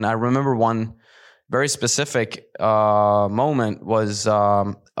And I remember one very specific moment was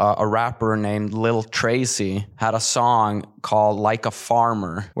a rapper named Lil Tracy had a song called Like a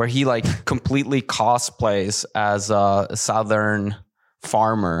Farmer, where he like completely cosplays as a Southern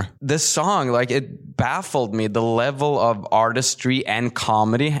farmer. This song, like, it baffled me, the level of artistry and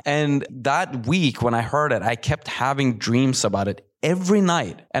comedy. And that week when I heard it, I kept having dreams about it every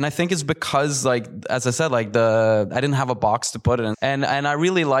night. And I think it's because, like, as I said, like I didn't have a box to put it in. And I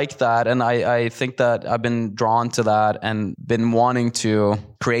really like that. And I think that I've been drawn to that and been wanting to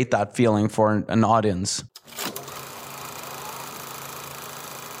create that feeling for an audience.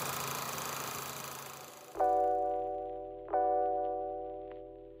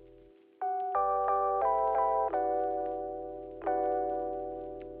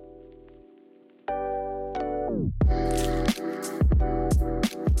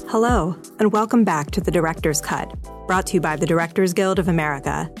 Hello, and welcome back to The Director's Cut, brought to you by the Directors Guild of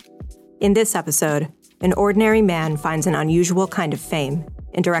America. In this episode, an ordinary man finds an unusual kind of fame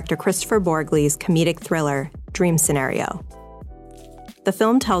in director Kristoffer Borgli's comedic thriller, Dream Scenario. The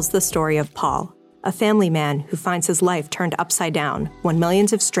film tells the story of Paul, a family man who finds his life turned upside down when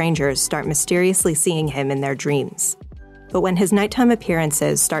millions of strangers start mysteriously seeing him in their dreams. But when his nighttime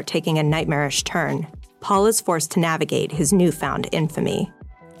appearances start taking a nightmarish turn, Paul is forced to navigate his newfound infamy.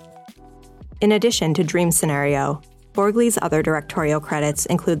 In addition to Dream Scenario, Borgli's other directorial credits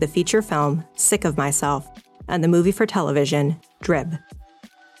include the feature film Sick of Myself and the movie for television Drib.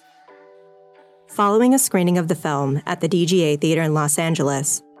 Following a screening of the film at the DGA Theater in Los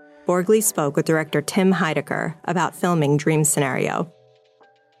Angeles, Borgli spoke with director Tim Heidecker about filming Dream Scenario.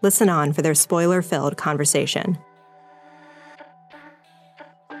 Listen on for their spoiler-filled conversation.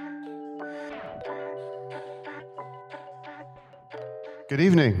 Good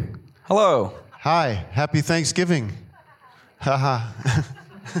evening. Hello. Hi. Happy Thanksgiving. Haha.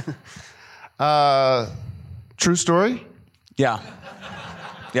 True story? Yeah.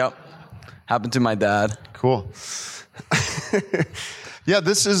 Yep. Happened to my dad. Cool. Yeah,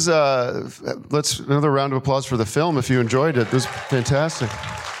 this is, let's another round of applause for the film if you enjoyed it. This was fantastic.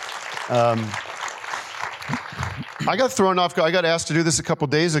 I got thrown off. I got asked to do this a couple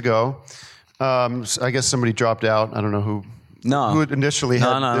days ago. I guess somebody dropped out. I don't know who. No. Who initially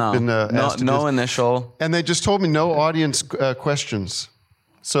had been asked to do no this. initial. And they just told me no audience questions.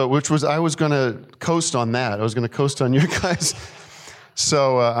 So, I was going to coast on that. I was going to coast on you guys.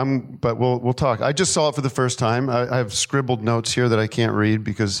 So, but we'll talk. I just saw it for the first time. I have scribbled notes here that I can't read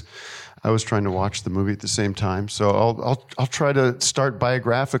because I was trying to watch the movie at the same time. So I'll try to start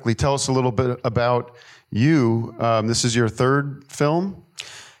biographically. Tell us a little bit about you. This is your third film?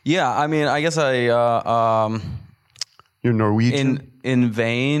 Yeah, I mean, I guess You're Norwegian? In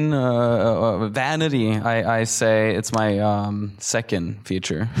vain, vanity, I say it's my second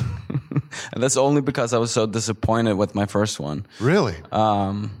feature. And that's only because I was so disappointed with my first one. Really?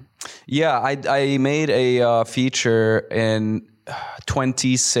 Yeah, I made a feature in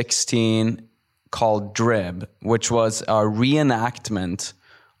 2016 called Drib, which was a reenactment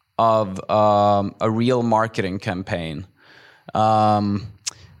of a real marketing campaign.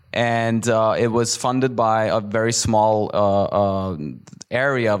 And it was funded by a very small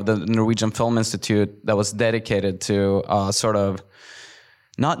area of the Norwegian Film Institute that was dedicated to sort of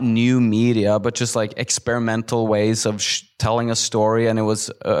not new media, but just like experimental ways of telling a story. And it was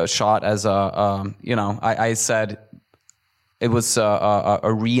shot as I said it was a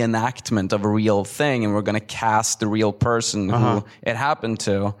reenactment of a real thing, and we're going to cast the real person who it happened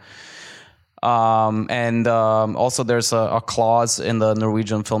to. Also there's a clause in the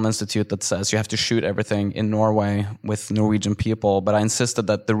Norwegian Film Institute that says you have to shoot everything in Norway with Norwegian people. But I insisted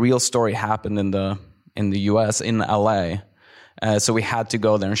that the real story happened in the US, in LA. So we had to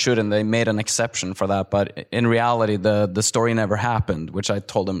go there and shoot, and they made an exception for that. But in reality, the story never happened, which I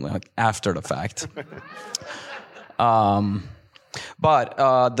told them like after the fact. But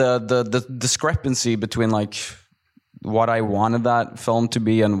the discrepancy between like what I wanted that film to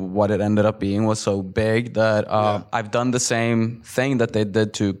be and what it ended up being was so big that I've done the same thing that they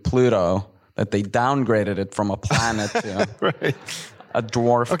did to Pluto, that they downgraded it from a planet to Right. a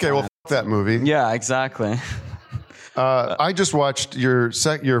dwarf Okay, planet. well, that movie. Yeah, exactly. I just watched your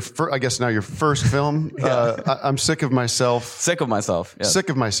first film. I'm Sick of Myself. Sick of myself. Yeah. Sick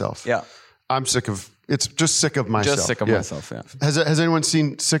of Myself. Yeah. I'm sick of. It's just Sick of Myself. Just Sick of Myself. Yeah. Has anyone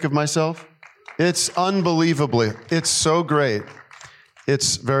seen Sick of Myself? It's unbelievably. It's so great.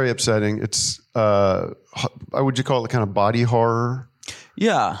 It's very upsetting. It's would you call it kind of body horror?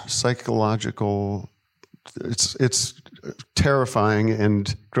 Yeah. Psychological. It's terrifying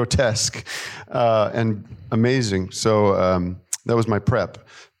and grotesque and amazing. So that was my prep.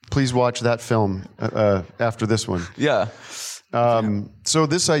 Please watch that film after this one. Yeah. So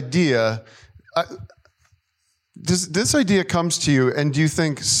this idea, this idea comes to you, and do you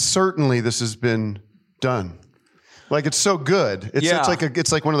think certainly this has been done? Like, it's so good.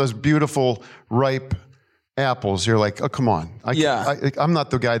 It's like one of those beautiful, ripe apples. You're like, oh, come on. I'm not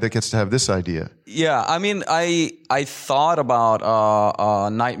the guy that gets to have this idea. Yeah, I mean, I thought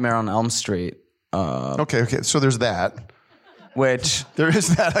about Nightmare on Elm Street. Okay. So there's that. Which there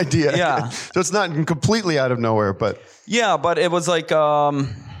is that idea. Yeah. So it's not completely out of nowhere, but yeah, but it was like in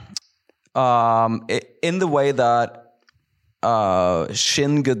the way that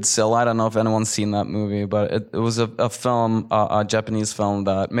Shin Godzilla. I don't know if anyone's seen that movie, but it was a film, a Japanese film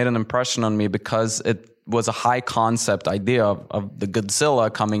that made an impression on me because it was a high concept idea of the Godzilla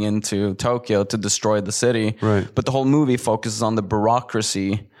coming into Tokyo to destroy the city. Right. But the whole movie focuses on the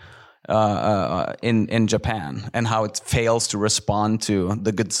bureaucracy in Japan and how it fails to respond to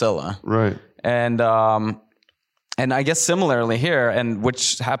the Godzilla. Right. And I guess similarly here, and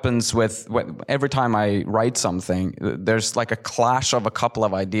which happens with every time I write something, there's like a clash of a couple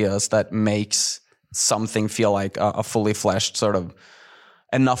of ideas that makes something feel like a fully fleshed sort of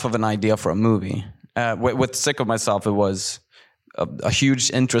enough of an idea for a movie. With Sick of Myself, it was a huge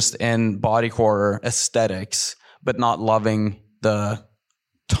interest in body horror aesthetics, but not loving the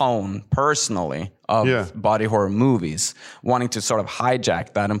tone personally of body horror movies, wanting to sort of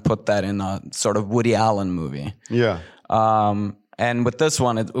hijack that and put that in a sort of Woody Allen movie. Yeah. And with this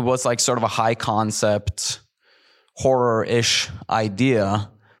one, it was like sort of a high concept horror-ish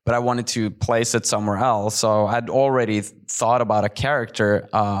idea, but I wanted to place it somewhere else. So I'd already thought about a character,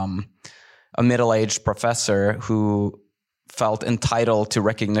 a middle-aged professor who felt entitled to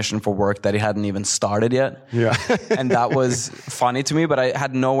recognition for work that he hadn't even started yet. Yeah. And that was funny to me, but I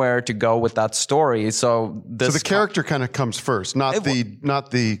had nowhere to go with that story. So the character kind of comes first, not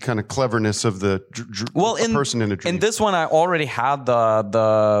the kind of cleverness of the person in a dream. In this one, I already had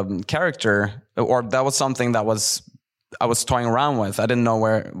the character, or that was something that I was toying around with. I didn't know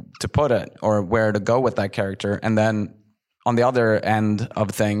where to put it or where to go with that character. And then on the other end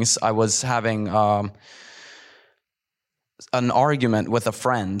of things, I was having an argument with a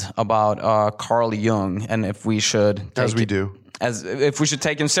friend about Carl Jung and if we should if we should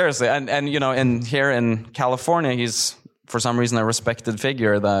take him seriously. And you know, here in California, he's for some reason a respected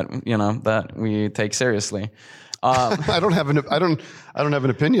figure that we take seriously. I don't have an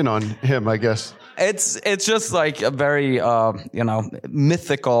opinion on him, I guess. It's just like a very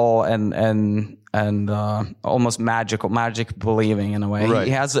mythical and almost magic believing in a way. Right.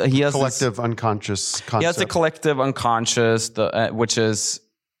 He has collective unconscious concept. He has the collective unconscious, which is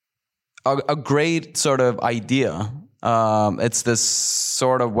a great sort of idea. It's this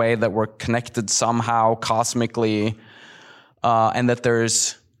sort of way that we're connected somehow cosmically, and that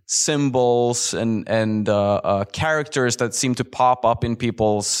there's symbols and characters that seem to pop up in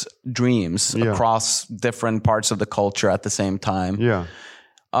people's dreams across different parts of the culture at the same time. Yeah.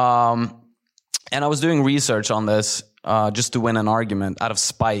 And I was doing research on this just to win an argument out of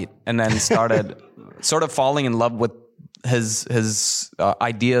spite, and then started sort of falling in love with his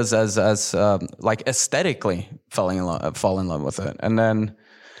ideas as like aesthetically fall in love with it, and then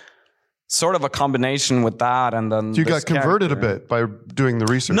sort of a combination with that, and then you got converted a bit by doing the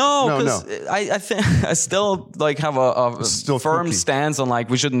research. No. I think I still like have a firm stance on like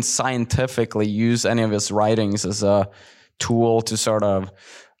we shouldn't scientifically use any of his writings as a tool to sort of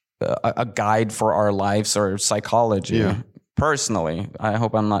a guide for our lives or psychology. Yeah. Personally, I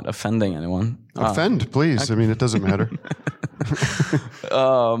hope I'm not offending anyone. Offend, please. I mean, it doesn't matter.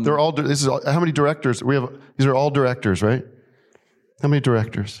 They're all. This is how many directors we have. These are all directors, right? How many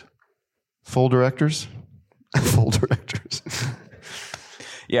directors? Full directors? Full directors.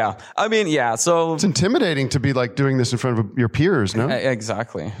 Yeah. I mean, yeah. So it's intimidating to be like doing this in front of your peers, no?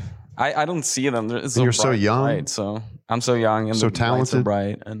 Exactly. I don't see them. You're so young. Right, so I'm so young and so talented, so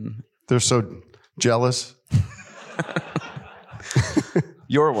bright, and they're so jealous.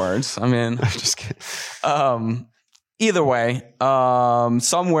 Your words. I mean, I'm just kidding. Either way,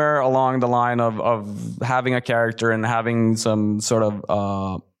 somewhere along the line of having a character and having some sort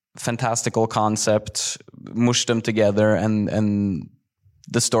of fantastical concept, mushed them together, and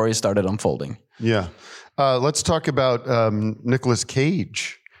the story started unfolding. Yeah. Let's talk about Nicolas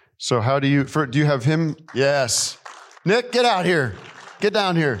Cage. So how do you have him? Yes. Nick, get out here. Get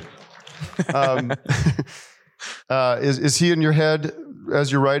down here. Is he in your head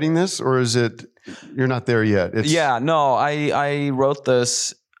as you're writing this, or is it you're not there yet? No, I wrote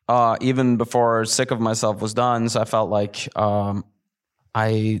this even before Sick of Myself was done, so I felt like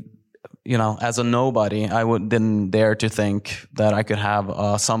I as a nobody, I didn't dare to think that I could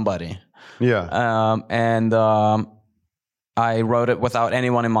have somebody. Yeah. I wrote it without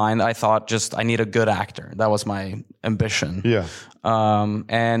anyone in mind. I thought I need a good actor. That was my ambition. Yeah.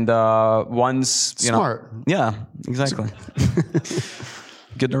 Once, Smart. Yeah, exactly.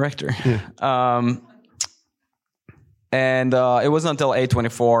 Good director. Yeah. It wasn't until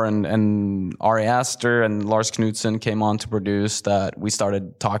A24 and Ari Aster and Lars Knudsen came on to produce that we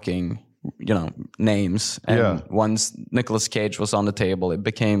started talking, names. And once Nicolas Cage was on the table, it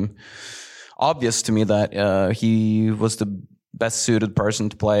became obvious to me that he was the best suited person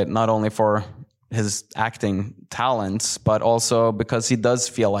to play it, not only for his acting talents, but also because he does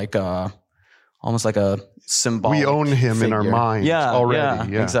feel like almost like a symbolic We own him figure. in our mind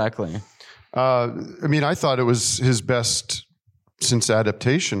already. Yeah, exactly. I thought it was his best since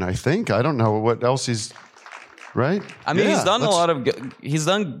adaptation, I think. I don't know what else he's... Right? I mean, he's done he's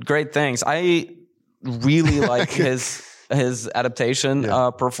done great things. I really like his adaptation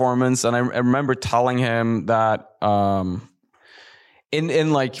performance, and I remember telling him that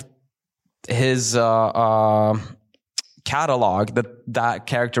in like his catalog that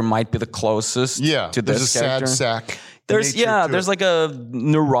character might be the closest to this character. Sad sack. There's like a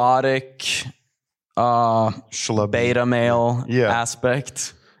neurotic beta male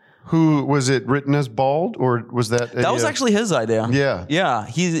aspect. Who was it written as bald, or was that? That was actually his idea. Yeah, yeah.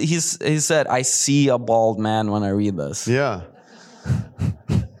 He said, "I see a bald man when I read this." Yeah.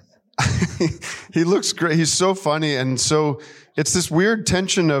 He looks great. He's so funny, and so it's this weird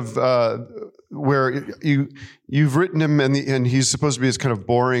tension of where you've written him, and he's supposed to be this kind of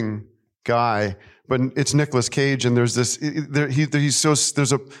boring guy, but it's Nicolas Cage, and there's this there's a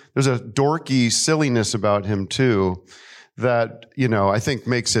dorky silliness about him too. That I think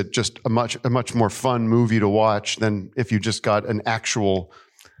makes it just a much more fun movie to watch than if you just got an actual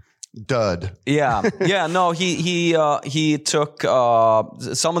dud. Yeah. No, he took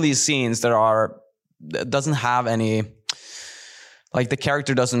some of these scenes that doesn't have any, like the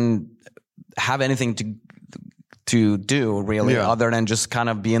character doesn't have anything to do really, other than just kind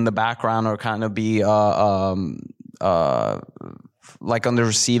of be in the background or kind of be like on the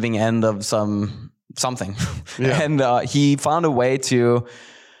receiving end of something. And he found a way to,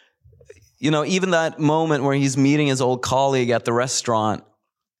 even that moment where he's meeting his old colleague at the restaurant,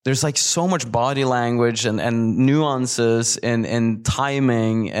 there's like so much body language and nuances and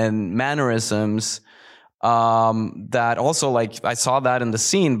timing and mannerisms that also, like, I saw that in the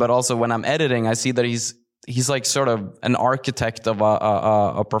scene, but also when I'm editing, I see that he's like sort of an architect of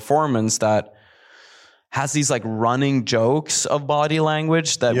a performance that has these like running jokes of body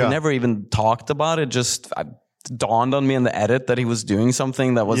language that we never even talked about. It just dawned on me in the edit that he was doing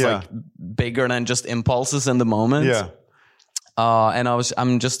something that was like bigger than just impulses in the moment. Yeah. And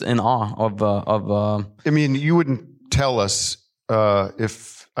I'm just in awe of. I mean, you wouldn't tell us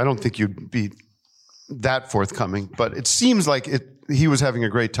if I don't think you'd be that forthcoming, but it seems like he was having a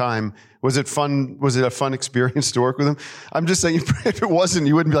great time. Was it fun? Was it a fun experience to work with him? I'm just saying, if it wasn't,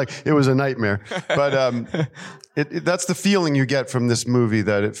 you wouldn't be like, it was a nightmare. But that's the feeling you get from this movie,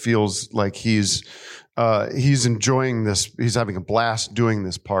 that it feels like he's enjoying this. He's having a blast doing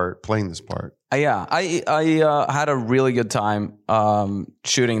this part, playing this part. Yeah, I had a really good time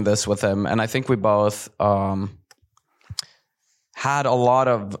shooting this with him, and I think we both had a lot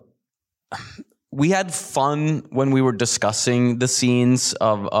of. We had fun when we were discussing the scenes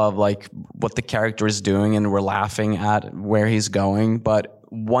of like what the character is doing, and we're laughing at where he's going. But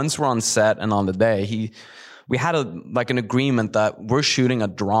once we're on set and on the day, we had an agreement that we're shooting a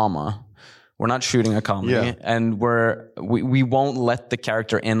drama. We're not shooting a comedy, and we won't let the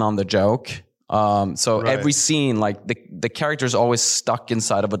character in on the joke. Every scene, like the character is always stuck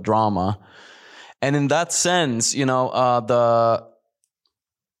inside of a drama, and in that sense,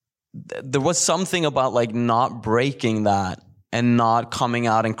 there was something about like not breaking that and not coming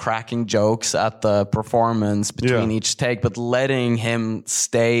out and cracking jokes at the performance between each take, but letting him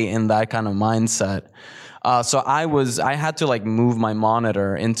stay in that kind of mindset. So I had to like move my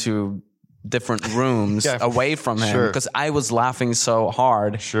monitor into different rooms away from him because I was laughing so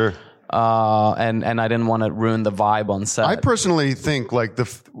hard. Sure. And I didn't want to ruin the vibe on set. I personally think like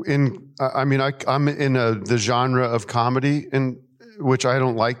I'm in the genre of comedy which I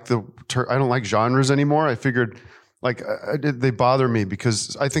don't like I don't like genres anymore. I figured like they bother me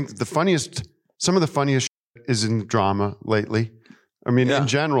because I think some of the funniest shit is in drama lately. I mean, in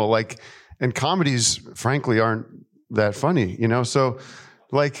general, like, and comedies frankly aren't that funny, So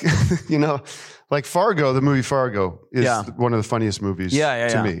Like, like Fargo, the movie Fargo is one of the funniest movies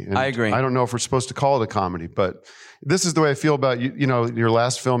to me. And I agree. I don't know if we're supposed to call it a comedy, but this is the way I feel about your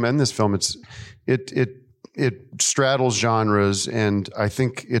last film and this film. It straddles genres, and I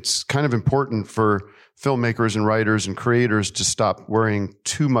think it's kind of important for filmmakers and writers and creators to stop worrying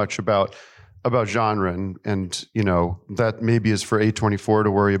too much about genre and that maybe is for A24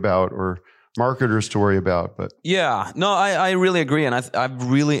 to worry about or marketers to worry about. But I really agree, and I've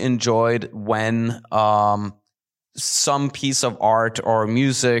really enjoyed when some piece of art or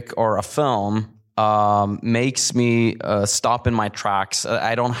music or a film makes me stop in my tracks.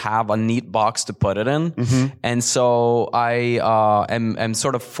 I don't have a neat box to put it in. Mm-hmm. And so I am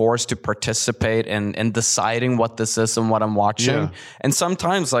sort of forced to participate in deciding what this is and what I'm watching. Yeah. And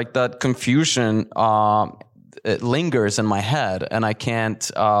sometimes like that confusion it lingers in my head, and I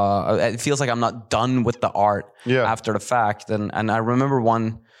can't, it feels like I'm not done with the art after the fact. And I remember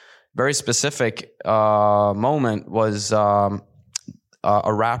one very specific moment was a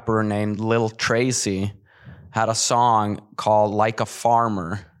rapper named Lil Tracy had a song called Like a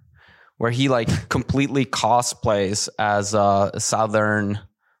Farmer, where he like completely cosplays as a Southern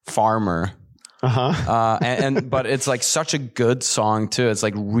farmer. But it's like such a good song too. It's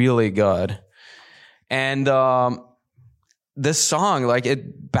like really good. And this song, like,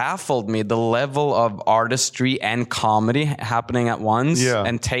 it baffled me, the level of artistry and comedy happening at once. Yeah.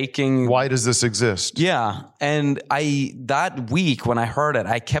 And taking... Why does this exist? Yeah. And that week when I heard it,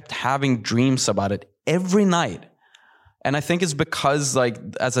 I kept having dreams about it every night. And I think it's because, like,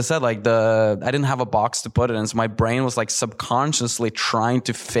 as I said, like I didn't have a box to put it in. So my brain was like subconsciously trying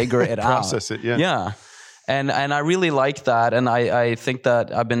to figure it Process it, yeah. Yeah. And I really like that. And I think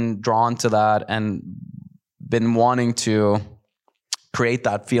that I've been drawn to that and been wanting to create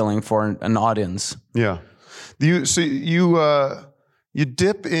that feeling for an audience. Yeah. You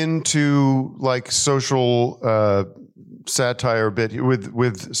dip into like social satire a bit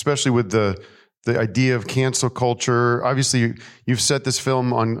with especially with the idea of cancel culture. Obviously, you've set this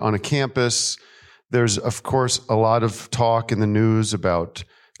film on a campus. There's, of course, a lot of talk in the news about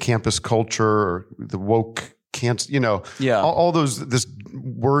campus culture or the woke all those, this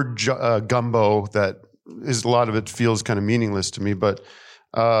word gumbo that is, a lot of it feels kind of meaningless to me. But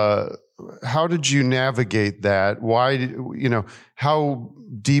how did you navigate that? Why how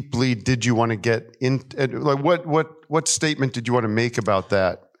deeply did you want to get in? Like what statement did you want to make about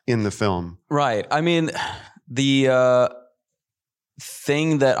that in the film? Right. I mean, the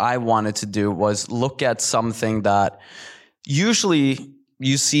thing that I wanted to do was look at something that usually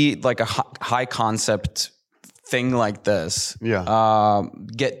you see, like a high concept thing like this,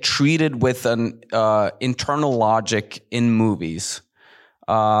 get treated with an internal logic in movies.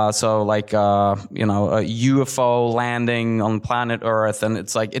 So like, a UFO landing on planet Earth, and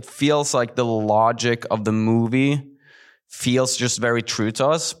it's like, it feels like the logic of the movie feels just very true to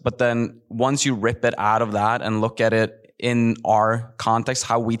us. But then once you rip it out of that and look at it in our context,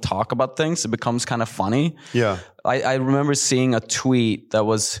 how we talk about things, it becomes kind of funny. Yeah. I remember seeing a tweet that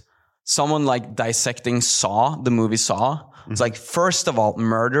was someone like dissecting Saw, the movie Saw. Mm-hmm. It's like, first of all,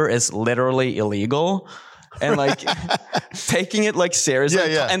 murder is literally illegal. And like taking it like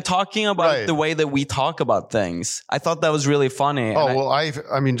seriously and talking about the way that we talk about things. I thought that was really funny.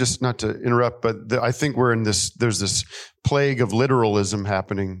 I mean, just not to interrupt, but I think there's this plague of literalism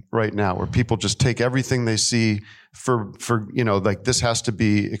happening right now where people just take everything they see for like, this has to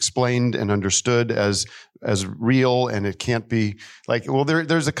be explained and understood as real, and it can't be like, well,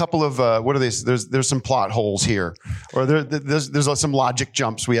 there's a couple of what are they? There's some plot holes here, or there's some logic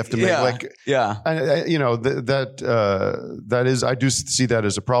jumps we have to make. That is, I do see that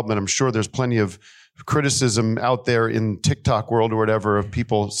as a problem, and I'm sure there's plenty of criticism out there in TikTok world or whatever of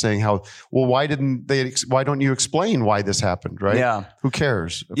people saying why don't you explain why this happened, right? Yeah. Who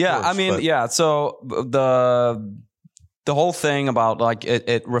cares? Of course, So the whole thing about like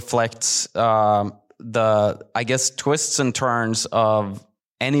it reflects the, I guess, twists and turns of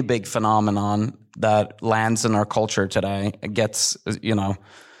any big phenomenon that lands in our culture today. It gets,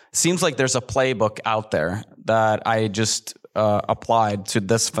 seems like there's a playbook out there that I just applied to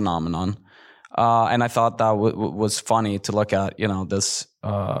this phenomenon. And I thought that was funny to look at,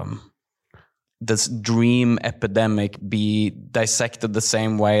 this dream epidemic be dissected the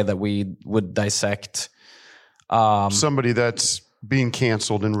same way that we would dissect somebody that's being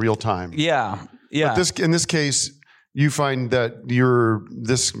canceled in real time. Yeah. Yeah. But in this case, you find that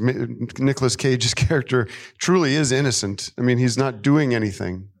this Nicolas Cage's character truly is innocent. I mean, he's not doing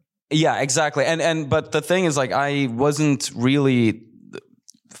anything. Yeah, exactly. But the thing is, like, I wasn't really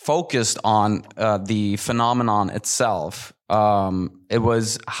focused on the phenomenon itself. It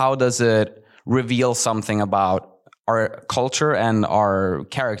was, how does it reveal something about our culture and our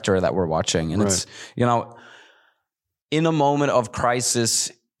character that we're watching? And it's, you know, in a moment of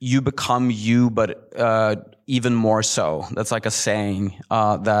crisis, you become you, but even more so. That's like a saying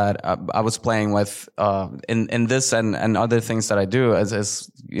that I was playing with in this and other things that I do,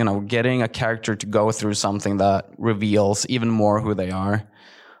 as you know, getting a character to go through something that reveals even more who they are.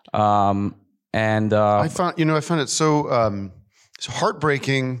 I found it so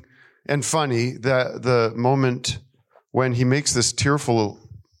heartbreaking and funny that the moment when he makes this tearful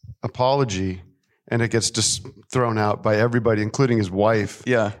apology and it gets just thrown out by everybody, including his wife.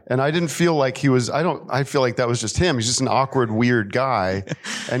 Yeah. And I didn't feel like he was, I feel like that was just him. He's just an awkward, weird guy.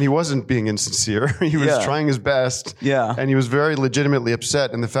 And he wasn't being insincere. He was trying his best. Yeah. And he was very legitimately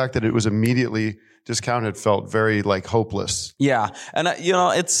upset. And the fact that it was immediately discounted felt very like hopeless. Yeah. And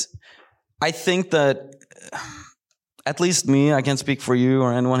I think that, at least me, I can't speak for you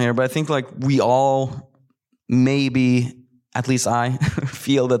or anyone here, but I think like we all, maybe, at least I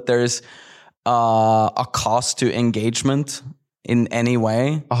feel that there's a cost to engagement in any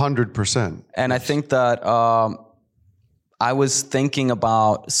way. 100%. And I think that I was thinking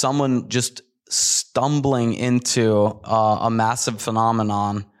about someone just stumbling into a massive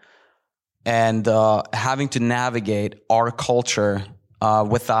phenomenon and having to navigate our culture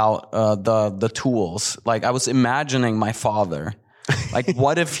without the tools. Like, I was imagining my father. Like,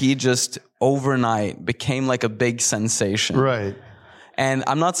 what if he just overnight became like a big sensation? Right. And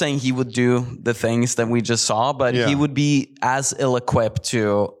I'm not saying he would do the things that we just saw, but he would be as ill-equipped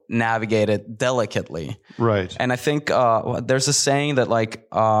to navigate it delicately. Right. And I think there's a saying that like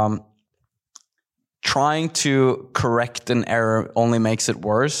trying to correct an error only makes it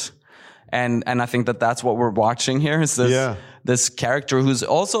worse. And I think that that's what we're watching here is this character who's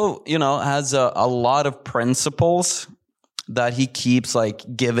also, you know, has a lot of principles that he keeps like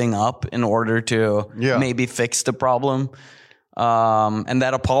giving up in order to maybe fix the problem. And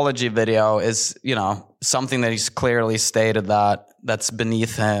that apology video is, you know, something that he's clearly stated that's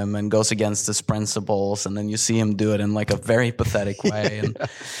beneath him and goes against his principles. And then you see him do it in like a very pathetic way.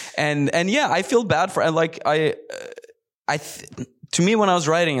 And I feel bad for, like, to me, when I was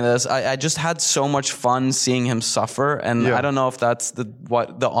writing this, I just had so much fun seeing him suffer. And I don't know if that's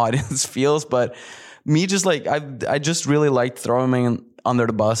what the audience feels, but me just like, I just really liked throwing him under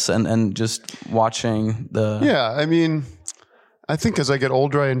the bus and just watching the... Yeah, I mean... I think as I get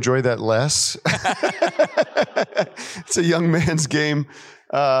older, I enjoy that less. It's a young man's game.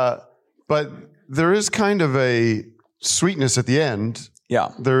 But there is kind of a sweetness at the end. Yeah.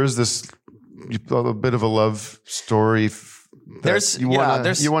 There is this a bit of a love story. You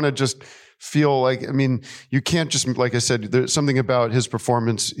want to just feel like, I mean, you can't just, like I said, there's something about his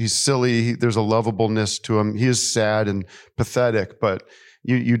performance. He's silly. There's a lovableness to him. He is sad and pathetic, but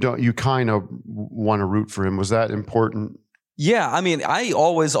you kind of want to root for him. Was that important? Yeah, I mean, I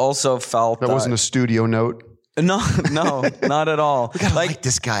always also felt that wasn't a studio note. No, not at all. We gotta like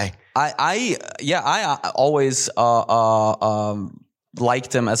this guy. I always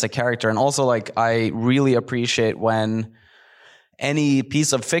liked him as a character, and also like I really appreciate when any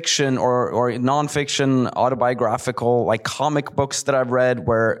piece of fiction or nonfiction, autobiographical, like comic books that I've read,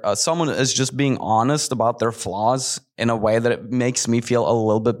 where someone is just being honest about their flaws in a way that it makes me feel a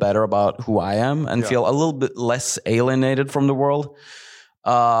little bit better about who I am and feel a little bit less alienated from the world.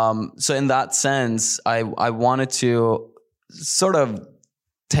 So in that sense, I wanted to sort of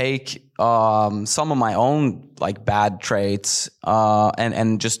take some of my own like bad traits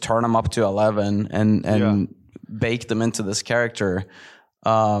and just turn them up to 11 and bake them into this character.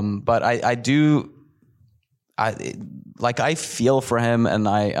 But I feel for him, and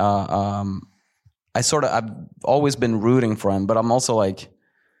I've always been rooting for him, but I'm also like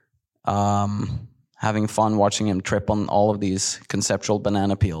having fun watching him trip on all of these conceptual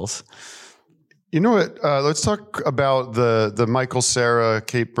banana peels. You know what? Let's talk about the Michael Cera,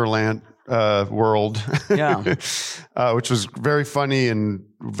 Kate Berlant world, which was very funny and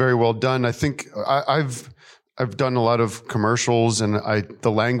very well done. I think I've done a lot of commercials, and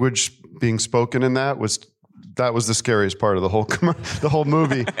the language being spoken in that was the scariest part of the whole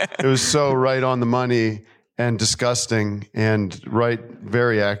movie. It was so right on the money and disgusting and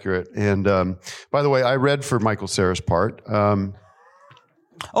very accurate. And by the way, I read for Michael Cera's part. Oh,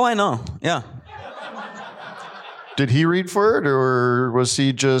 I know. Yeah. Did he read for it, or was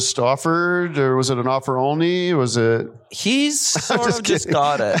he just offered, or was it an offer only? Was it? He's sort of just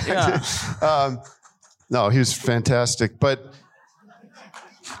got it. Yeah. No, he was fantastic, but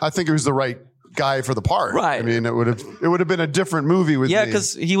I think it was the right guy for the part. Right. I mean, it would have been a different movie with me. Yeah,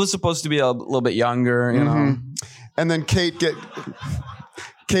 because he was supposed to be a little bit younger, you know. And then Kate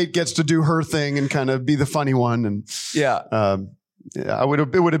gets to do her thing and kind of be the funny one. And it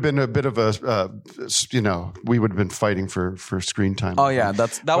would have been a bit of a, we would have been fighting for screen time. Oh yeah,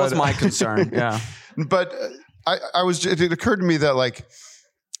 that was my concern. Yeah, but it occurred to me that like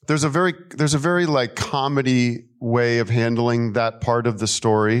there's a very like comedy way of handling that part of the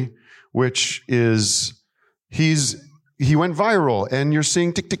story, which is he went viral, and you're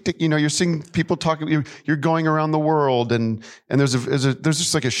seeing tick tick tick. You're seeing people talking. You're going around the world, and there's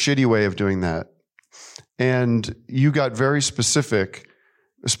just like a shitty way of doing that. And you got very specific,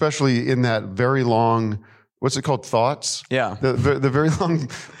 especially in that very long, what's it called? Thoughts? Yeah. The very long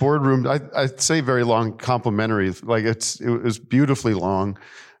boardroom. I'd say very long complimentary. Like it was beautifully long.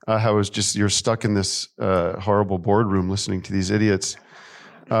 How it was just, you're stuck in this horrible boardroom listening to these idiots.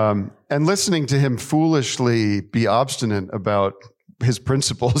 And listening to him foolishly be obstinate about his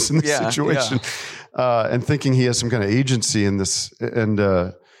principles in this situation. And thinking he has some kind of agency in this.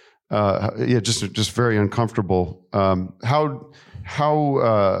 And, just very uncomfortable. How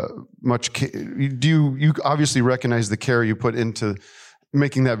much do you obviously recognize the care you put into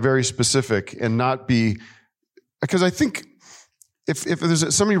making that very specific and not be, because I think if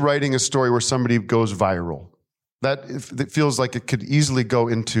there's somebody writing a story where somebody goes viral, it feels like it could easily go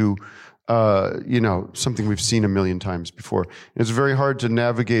into something we've seen a million times before. It's very hard to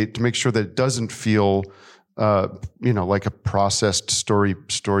navigate to make sure that it doesn't feel like a processed story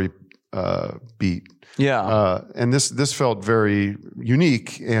beat. Yeah. And this felt very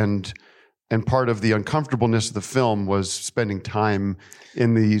unique, and part of the uncomfortableness of the film was spending time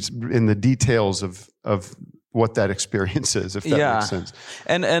in the details of what that experience is, if that makes sense.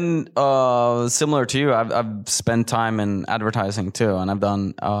 And similar to you, I've spent time in advertising too, and I've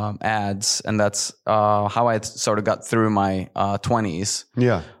done ads, and that's how I sort of got through my 20s.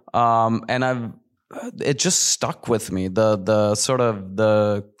 Yeah. And it just stuck with me, the sort of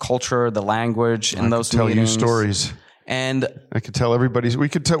the culture, the language in those meetings. Tell you stories. And I could tell everybody. We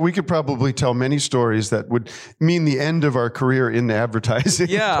could probably tell many stories that would mean the end of our career in advertising.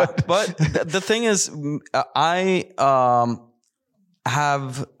 Yeah, but the thing is, I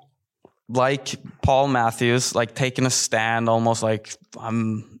have, like Paul Matthews, like taken a stand, almost like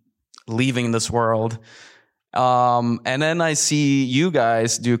I'm leaving this world. And then I see you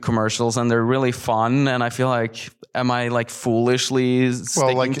guys do commercials, and they're really fun, and I feel like, am I like foolishly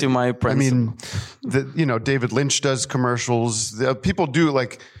sticking to my principle? I mean, David Lynch does commercials. People do,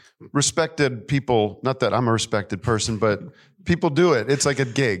 like, respected people. Not that I'm a respected person, but people do it. It's like a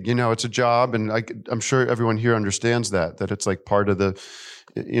gig, it's a job, and I'm sure everyone here understands that it's like part of the,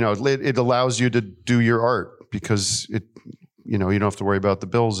 it allows you to do your art because it. You don't have to worry about the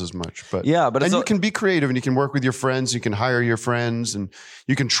bills as much, but you can be creative, and you can work with your friends. You can hire your friends, and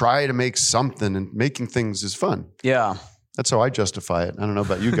you can try to make something. And making things is fun. Yeah, that's how I justify it. I don't know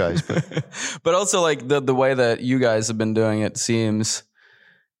about you guys, but but also like the way that you guys have been doing it seems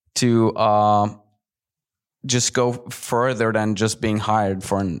to just go further than just being hired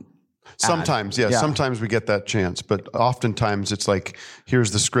for an. Sometimes, yeah. Sometimes we get that chance, but oftentimes it's like, here's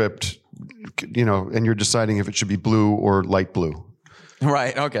the script, and you're deciding if it should be blue or light blue.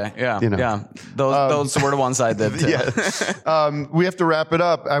 Right. Okay. Yeah. Yeah. Those were the ones I did too. Yeah. We have to wrap it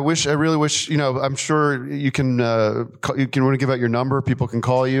up. I really wish. I'm sure you can. You can want to give out your number. People can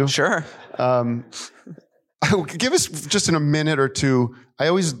call you. Sure. Give us just in a minute or two. I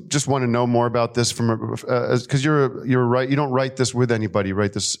always just want to know more about this because you're right. You don't write this with anybody. You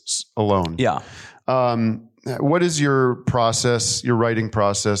write this alone. Yeah. What is your process, your writing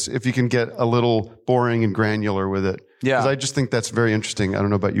process, if you can get a little boring and granular with it? Yeah. Because I just think that's very interesting. I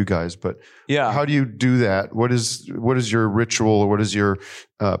don't know about you guys, but how do you do that? What is your ritual, or what is your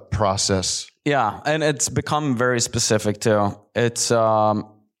process? Yeah, and it's become very specific too. It's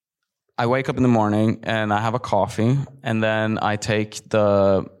I wake up in the morning and I have a coffee, and then I take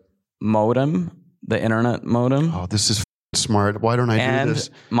the internet modem. Oh, this is smart. Why don't I do this?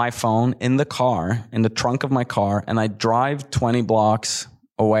 And my phone in the car, in the trunk of my car, and I drive 20 blocks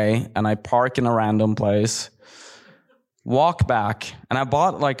away, and I park in a random place, walk back, and I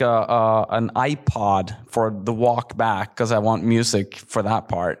bought like an iPod for the walk back because I want music for that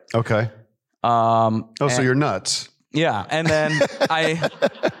part. Okay. So you're nuts. Yeah, and then I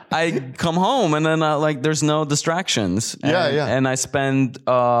come home, and then there's no distractions. And I spend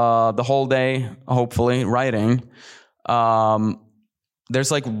the whole day, hopefully, writing.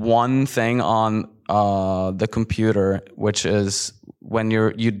 There's like one thing on the computer, which is when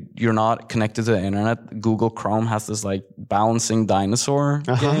you're not connected to the internet. Google Chrome has this like balancing dinosaur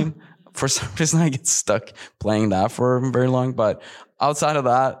game for some reason I get stuck playing that for very long. But outside of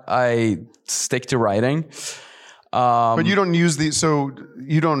that, I stick to writing. But you don't use so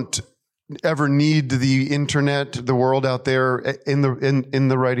you don't ever need the internet, the world out there in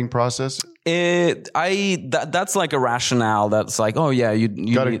the writing process? That's like a rationale. That's like, oh yeah,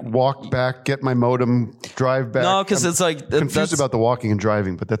 you gotta walk back, get my modem, drive back. No, because it's like confused about the walking and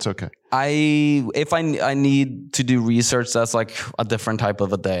driving, but that's okay. If I need to do research, that's like a different type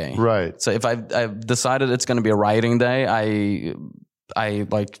of a day. Right. So if I've decided it's going to be a writing day, I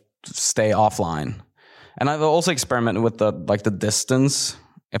like stay offline. And I've also experimented with the distance.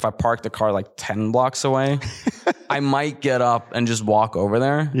 If I park the car like 10 blocks away, I might get up and just walk over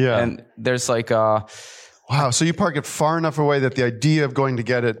there. Yeah. And there's like wow. So you park it far enough away that the idea of going to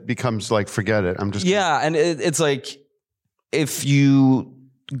get it becomes like, forget it. Yeah. And it's like, if you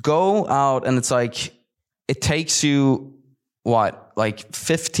go out and it's like, it takes you like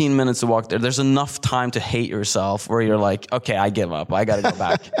 15 minutes to walk there. There's enough time to hate yourself where you're like, okay, I give up. I got to go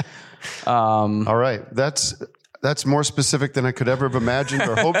back. All right. That's more specific than I could ever have imagined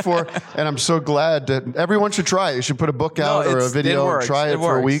or hoped for. And I'm so glad that everyone should try it. You should put a book out or a video, try it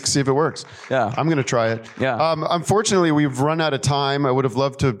for a week, see if it works. Yeah. I'm going to try it. Yeah. Unfortunately, we've run out of time. I would have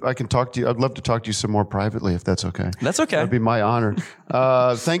loved to, I'd love to talk to you some more privately if that's okay. That's okay. That'd be my honor.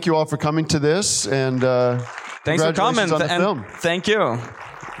 Thank you all for coming to this. And thanks for coming. On the film. Thank you.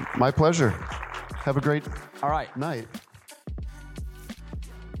 My pleasure. Have a great night.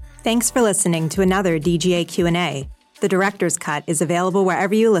 Thanks for listening to another DGA Q&A. The Director's Cut is available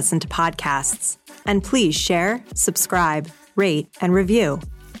wherever you listen to podcasts. And please share, subscribe, rate, and review.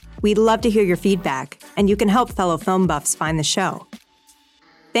 We'd love to hear your feedback, and you can help fellow film buffs find the show.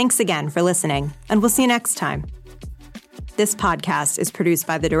 Thanks again for listening, and we'll see you next time. This podcast is produced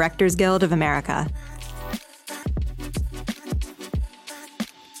by the Directors Guild of America